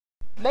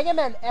Mega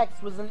Man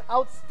X was an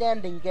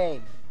outstanding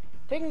game,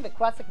 taking the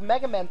classic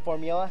Mega Man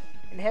formula,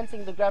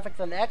 enhancing the graphics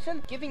and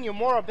action, giving you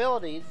more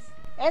abilities,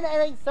 and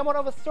adding somewhat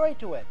of a story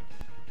to it.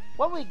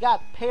 What we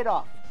got paid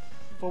off,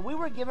 for we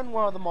were given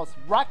one of the most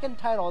rockin'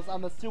 titles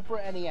on the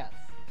Super NES.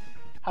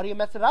 How do you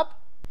mess it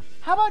up?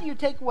 How about you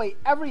take away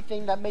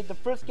everything that made the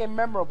first game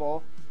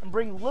memorable and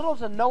bring little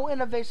to no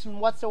innovation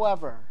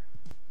whatsoever?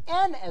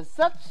 And as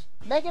such,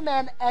 Mega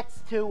Man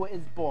X2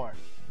 is born.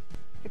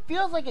 It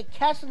feels like a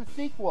cash-in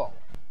sequel.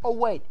 Oh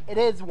wait, it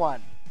is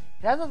one.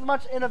 It has as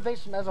much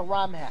innovation as a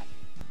ROM hack.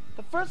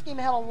 The first game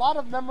had a lot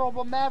of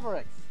memorable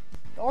Mavericks.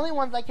 The only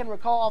ones I can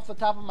recall off the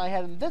top of my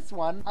head in this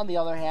one, on the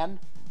other hand,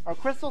 are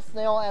Crystal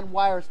Snail and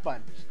Wire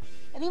Sponge.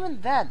 And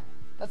even then,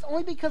 that's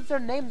only because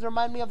their names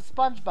remind me of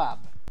SpongeBob.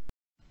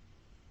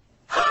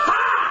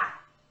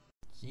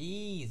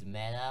 Jeez,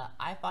 Meta,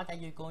 I thought that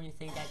you were going to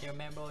say that they're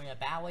memorable in a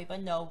bad way,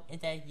 but no,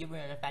 instead you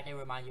bring up the fact they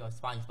remind you of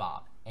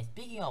SpongeBob. And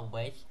speaking of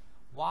which,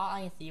 while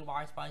I can see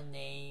why Sponge's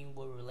name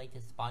would relate to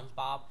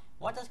SpongeBob,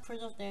 what does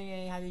Crystal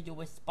Snail have to do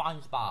with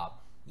SpongeBob?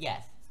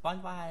 Yes,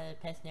 SpongeBob had a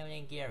pet snail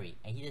named Gary,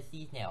 and he's a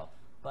sea snail,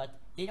 but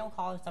they don't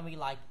call him somebody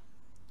like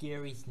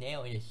Gary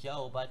Snail in the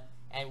show,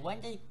 and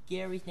when did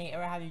Gary's name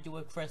ever have to do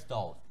with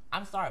crystals?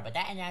 I'm sorry, but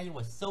that analogy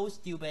was so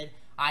stupid,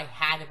 I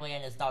had to play a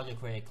nostalgia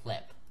critic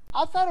clip.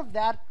 Outside of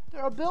that,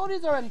 their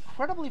abilities are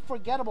incredibly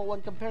forgettable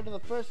when compared to the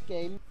first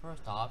game.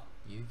 First off,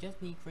 you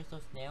just need Crystal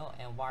Snail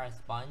and Wire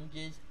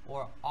Sponges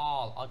or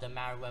all of the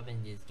matter weapons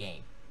in this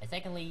game. And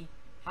secondly,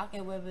 how can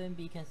a weapon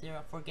be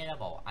considered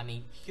forgettable? I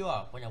mean,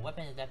 sure, when a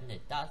weapon is left in the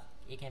dust,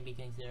 it can be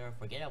considered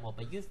forgettable,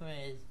 but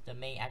usefulness is the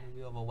main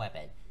attribute of a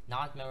weapon,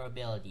 not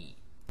memorability.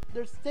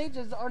 Their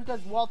stages aren't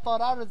as well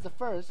thought out as the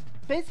first.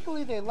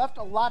 Basically, they left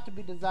a lot to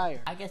be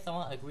desired. I guess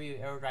someone agreed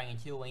with Euro Dragon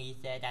 2 when he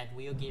said that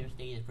Wheel Gator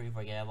stage is pretty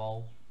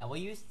forgettable. And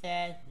when you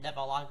said left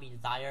a lot to be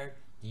desired,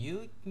 do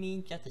you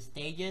mean just the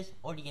stages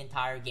or the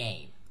entire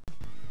game?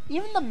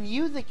 Even the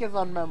music is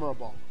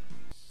unmemorable.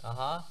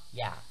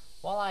 Yeah.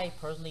 While I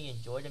personally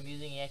enjoy the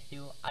music in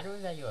X2, I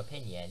don't know your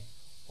opinion.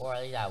 Or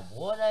at least I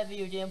would have if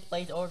you didn't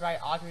place Overdrive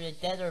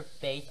Alternate Desert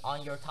Space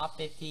on your top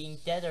 15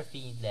 Desert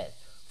Fiends list.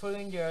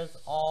 Proving there's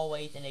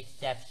always an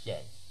exception.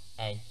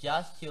 And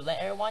just to let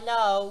everyone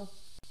know,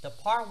 the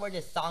part where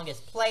this song is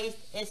placed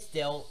is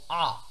still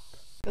off.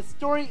 The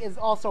story is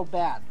also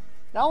bad.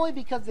 Not only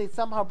because they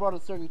somehow brought a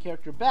certain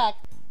character back,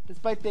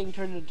 despite being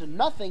turned into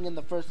nothing in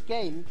the first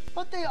game,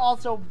 but they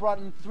also brought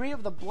in 3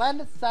 of the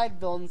blandest side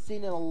villains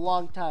seen in a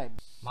long time.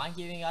 Mind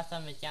giving us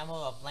some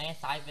examples of bland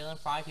side villain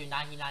prior to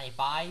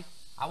 1995?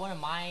 I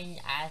wouldn't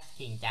mind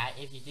asking that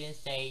if you didn't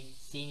say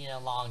seen in a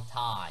long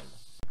time.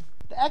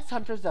 The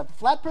X-Hunters have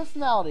flat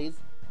personalities,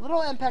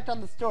 little impact on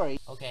the story.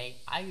 Okay,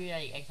 I agree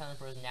that the X-Hunter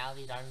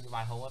personalities aren't to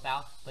write home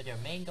about, but their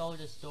main goal of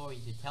the story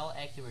is to tell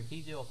X to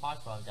retrieve their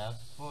parts from them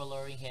before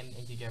luring him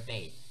into their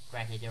base.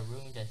 Granted, their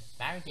room the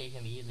Spanish stage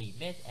can be easily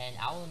missed, and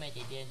I'll admit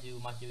they didn't do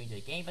much during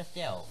the game, but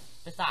still.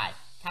 Besides,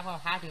 Capcom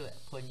had to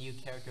put new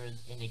characters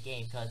in the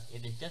game, because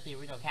if it's just the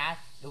original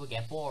cast, it would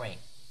get boring,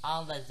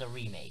 unless it's a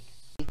remake.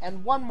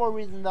 And one more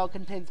reason they'll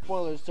contain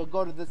spoilers, so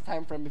go to this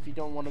time frame if you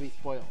don't want to be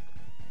spoiled.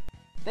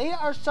 They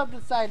are shoved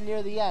aside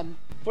near the end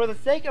for the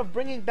sake of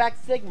bringing back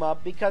Sigma,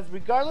 because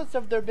regardless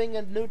of there being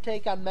a new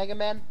take on Mega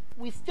Man,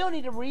 we still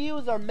need to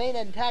reuse our main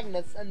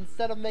antagonists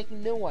instead of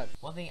making new ones.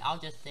 One thing I'll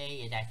just say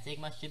is that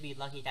Sigma should be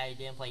lucky that you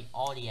didn't play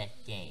all the X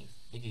games.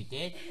 If you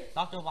did,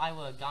 Dr. Y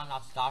would have gone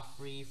off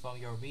scot-free from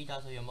your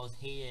redux of your most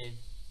hated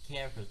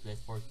characters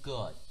list for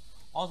good.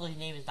 Also, his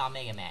name is not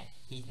Mega Man,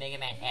 he's Mega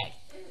Man X.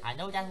 I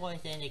know that's what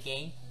it said in the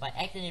game, but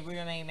X and the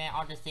original Mega Man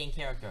are the same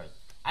characters.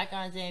 I can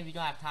understand if you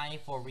don't have time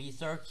for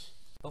research,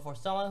 but for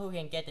someone who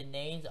can get the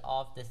names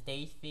of the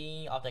stage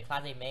theme of the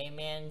classic Mega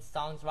Man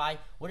songs right,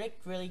 would it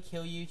really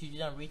kill you to do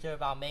some research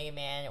about Mega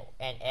Man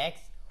and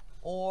X?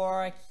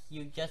 Or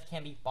you just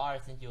can't be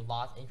bothered since you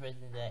lost interest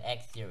in the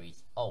X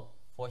series? Oh,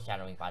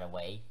 foreshadowing by the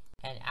way.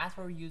 And as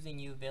for using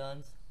new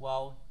villains,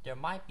 well, there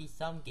might be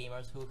some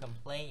gamers who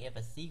complain if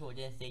a sequel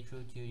didn't stay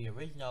true to the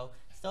original,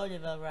 so the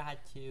developer had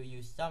to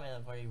use some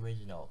elements for the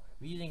original,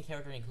 reusing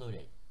characters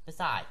included.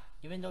 Besides,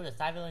 even though the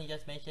side villain you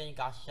just mentioned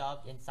got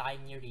shoved inside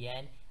near the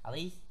end, at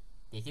least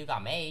they still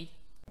got made.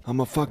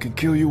 I'ma fucking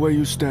kill you where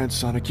you stand,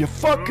 Sonic. You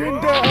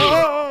fucking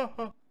dead!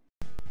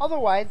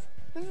 Otherwise,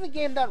 this is a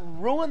game that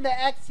ruined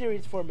the X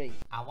series for me.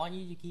 I want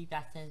you to keep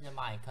that sense in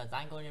mind, cause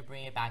I'm going to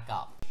bring it back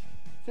up.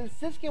 Since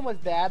this game was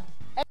bad,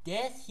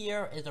 this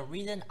here is the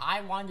reason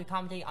I wanted to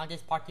commentate on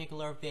this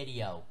particular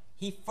video.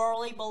 He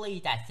thoroughly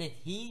believes that since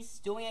he's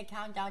doing a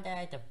countdown that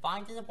had to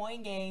find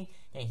disappointing game,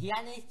 then he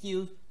had an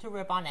excuse to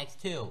rip on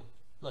X2.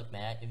 Look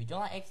man, if you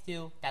don't like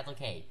X2, that's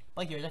okay.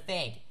 But here's the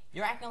thing,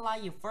 you're acting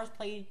like you first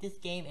played this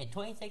game in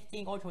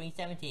 2016 or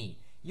 2017.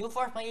 You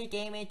first played the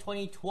game in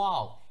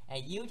 2012,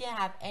 and you didn't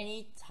have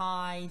any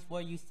times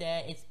where you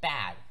said it's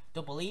bad.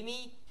 Don't believe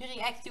me? Here's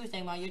the X2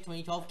 segment on your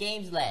 2012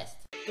 games list.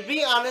 To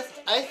be honest,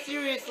 I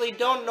seriously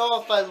don't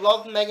know if I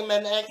love Mega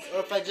Man X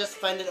or if I just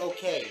find it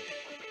okay.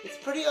 It's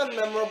pretty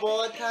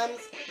unmemorable at times,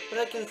 but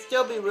it can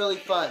still be really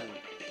fun.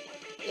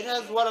 It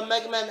has what a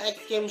Mega Man X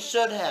game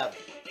should have.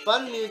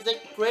 fun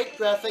music, great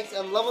graphics,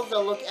 and levels that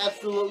look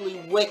absolutely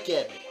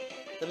wicked.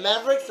 The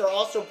Mavericks are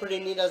also pretty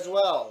neat as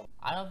well.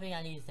 I don't think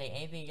I need to say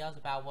anything else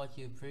about what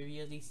you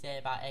previously said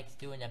about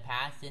X2 in the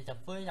past, since the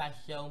footage I've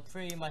shown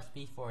pretty much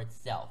speaks for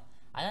itself.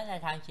 I know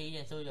that time changed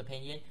and so your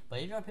opinion, but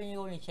if your opinion is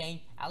going to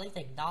change, at least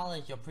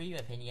acknowledge your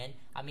previous opinion.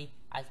 I mean,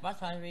 as much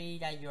country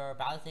that your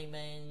battle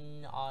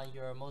segment on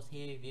your most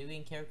hated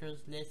viewing characters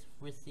list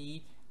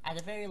received, at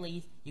the very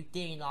least, you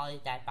did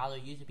acknowledge that battle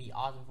used to be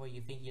awesome before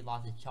you think you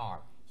lost its charm.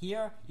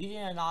 Here, you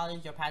didn't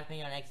acknowledge your past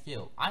opinion on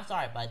X2. I'm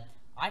sorry, but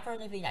I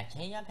personally think that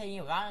changing your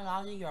opinion without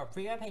acknowledging your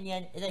previous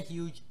opinion is a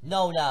huge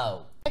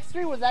no-no.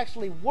 X3 was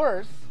actually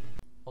worse.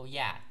 Oh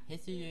yeah,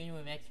 his situation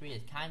with X3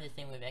 is kinda the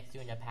same with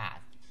X2 in the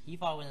past. He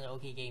thought it was an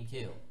okay game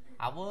too.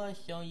 I would have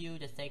shown you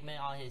the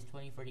segment on his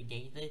 2030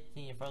 games list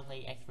since he first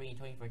played X3 in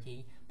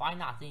 2013, but I'm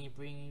not since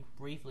he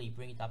briefly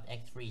brings up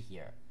X3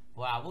 here.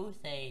 But I will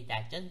say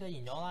that just because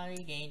you know a lot of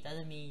the game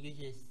doesn't mean you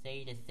should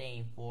say the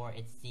same for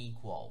its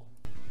sequel.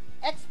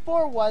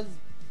 X4 was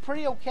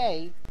pretty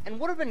okay, and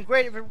would have been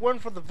great if it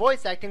weren't for the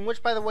voice acting,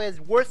 which by the way is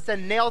worse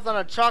than nails on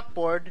a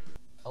chalkboard.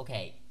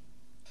 Okay,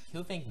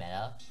 two things,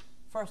 Meta.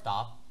 First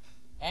off,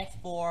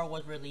 X4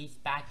 was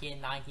released back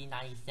in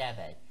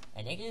 1997,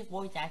 and English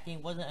voice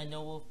acting wasn't a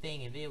normal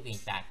thing in video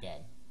games back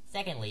then.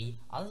 Secondly,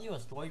 unless you're a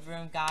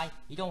story-driven guy,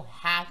 you don't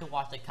have to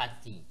watch the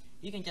cutscenes.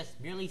 You can just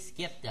merely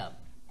skip them,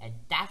 and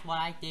that's what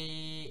I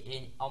did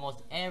in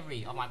almost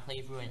every of my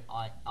playthrough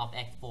of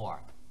X4.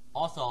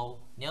 Also,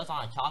 nails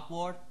on a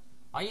chalkboard?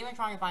 Are you even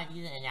trying to find a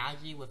decent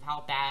analogy with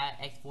how bad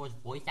X4's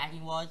voice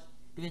acting was?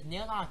 Because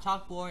nails on a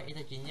chalkboard is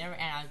a generic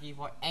analogy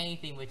for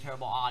anything with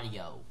terrible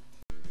audio.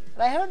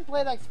 And I haven't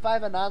played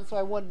X5 and on, so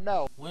I wouldn't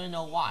know. Wouldn't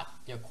know what?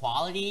 Their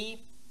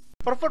quality?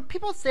 But if what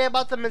people say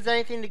about them is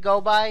anything to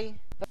go by...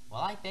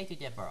 Well, I beg to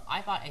differ.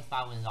 I thought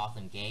X5 was an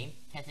awesome game.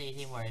 Can't say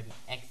anything for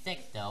X6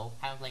 though.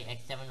 Haven't played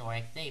X7 or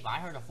X8, but I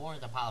heard the 4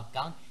 is a pile of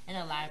gunk, and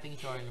the latter being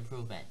showed an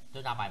improvement,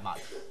 though not by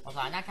much. Also,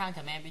 I'm not counting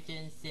Command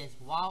Vision, since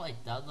while it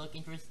does look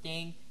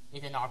interesting,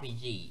 it's an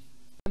RPG.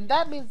 And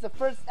that means the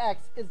first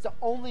X is the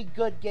only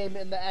good game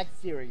in the X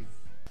series.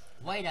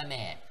 Wait a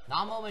minute.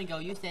 Not a moment ago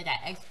you said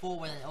that X4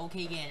 was an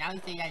okay game, and now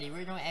you say that the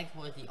original X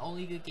was the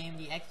only good game in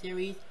the X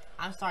series?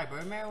 I'm sorry, but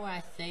remember when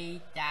I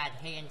say that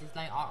hate and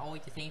dislike are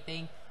always the same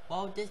thing?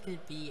 Well, this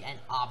could be an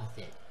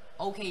opposite.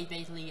 Okay is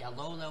basically a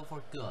low level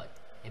for good.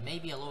 It may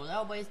be a low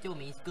level, but it still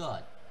means good.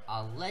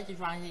 Unless you're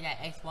trying to say that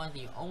X1 is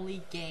the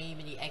only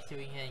game in the X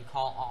series you can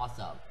call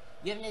awesome.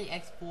 Given that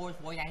X4's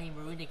voice acting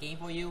ruined the game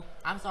for you,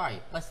 I'm sorry,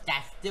 but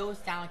that still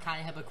sounds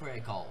kinda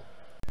hypocritical.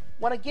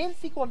 When a game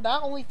sequel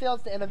not only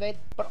fails to innovate,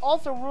 but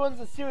also ruins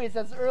a series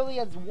as early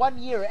as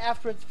 1 year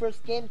after its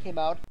first game came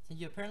out. Since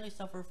you apparently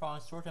suffer from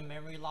short-term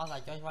memory loss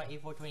like Joshua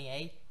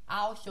 8428,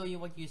 I'll show you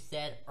what you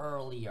said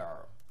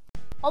earlier.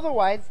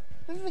 Otherwise,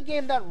 this is a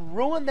game that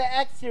ruined the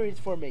X series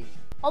for me.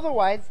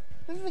 Otherwise,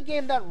 this is a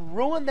game that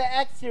ruined the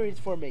X series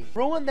for me.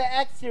 Ruined the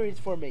X series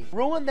for me.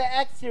 Ruined the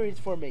X series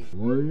for me.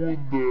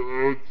 Ruin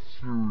the X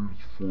series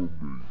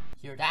for me.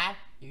 Hear that?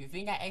 If you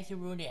think that X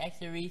ruined the X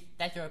series,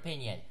 that's your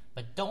opinion.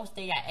 But don't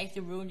say that X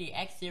ruined the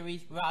X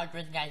series without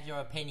addressing that as your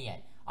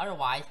opinion.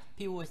 Otherwise,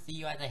 people will see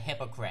you as a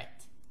hypocrite.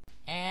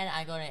 And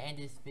I'm gonna end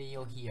this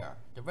video here.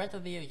 The rest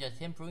of the video is just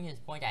him proving his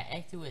point that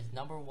X2 is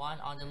 #1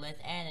 on the list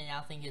and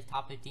announcing his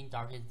top 15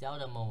 darkest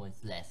Zelda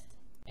moments list.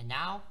 And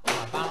now, for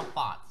my final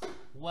thoughts.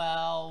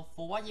 Well,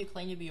 for what you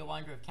claim to be a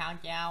 100th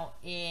countdown,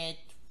 it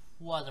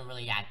wasn't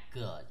really that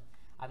good.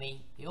 I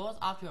mean, it was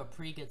off to a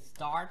pretty good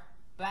start,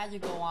 but as you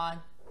go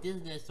on, this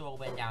is just sort of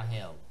went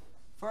downhill.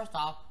 First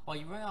off, while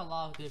you bring a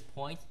lot of good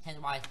points, hence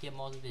why I skipped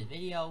most of this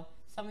video,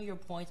 some of your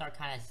points are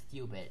kinda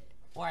stupid.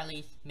 Or at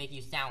least, make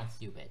you sound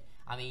stupid.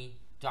 I mean,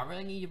 do I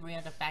really need to bring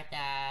up the fact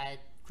that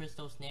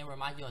Crystal Snail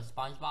reminds you of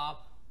SpongeBob?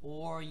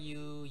 Or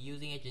you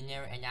using a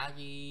generic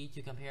analogy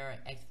to compare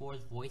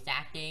X4's voice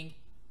acting?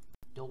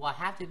 Though what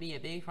have to be a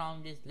big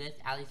problem in this list,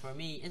 at least for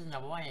me, is the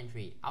 #1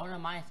 entry. I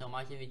wouldn't mind so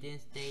much if you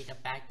didn't state the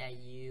fact that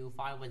you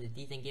thought it was a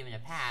decent game in the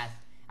past.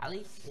 At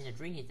least in the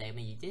drinking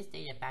segment, you did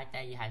state the fact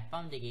that you had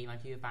fun with the game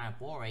until you found it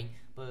boring,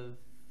 but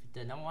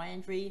the #1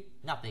 entry,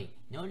 nothing.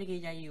 No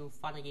indication that you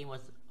thought the game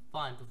was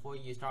fun before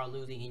you started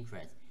losing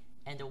interest.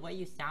 And the way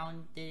you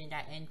sounded in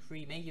that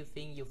entry made you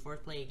think you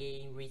first played a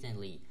game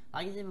recently.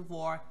 Like I said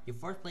before, you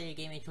first played a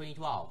game in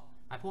 2012.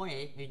 My point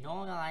is, if you no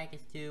longer like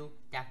X2,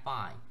 that's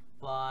fine.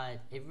 But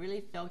it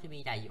really felt to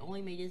me that you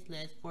only made this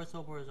list for the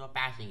sole purpose of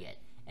bashing it,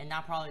 and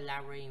not probably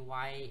elaborating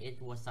why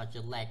it was such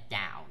a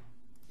letdown.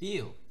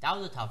 Phew, that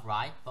was a tough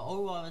ride, but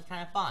overall it was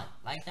kind of fun.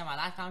 Like I said in my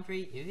last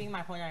commentary, if you think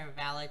my points are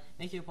invalid,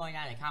 make sure you point it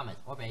out in the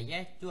comments, or better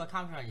yet, do a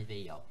comment on this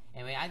video.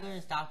 Anyway, I'm going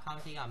to stop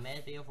commenting on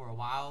Meta's video for a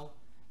while.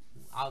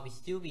 I'll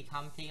still be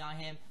commenting on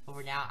him, but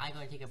for now, I'm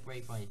going to take a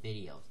break from his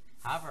videos.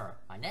 However,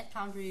 my next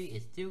commentary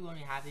is still going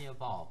to have to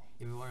evolve.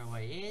 If you're wondering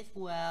what it is,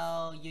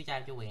 well, you just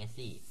have to wait and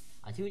see.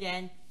 Until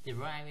then, this is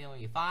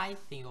Meta527ii.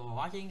 Thank you for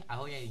watching. I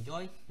hope you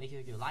enjoyed. Make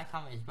sure to like,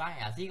 comment, and subscribe,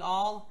 and I'll see you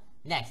all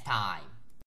next time.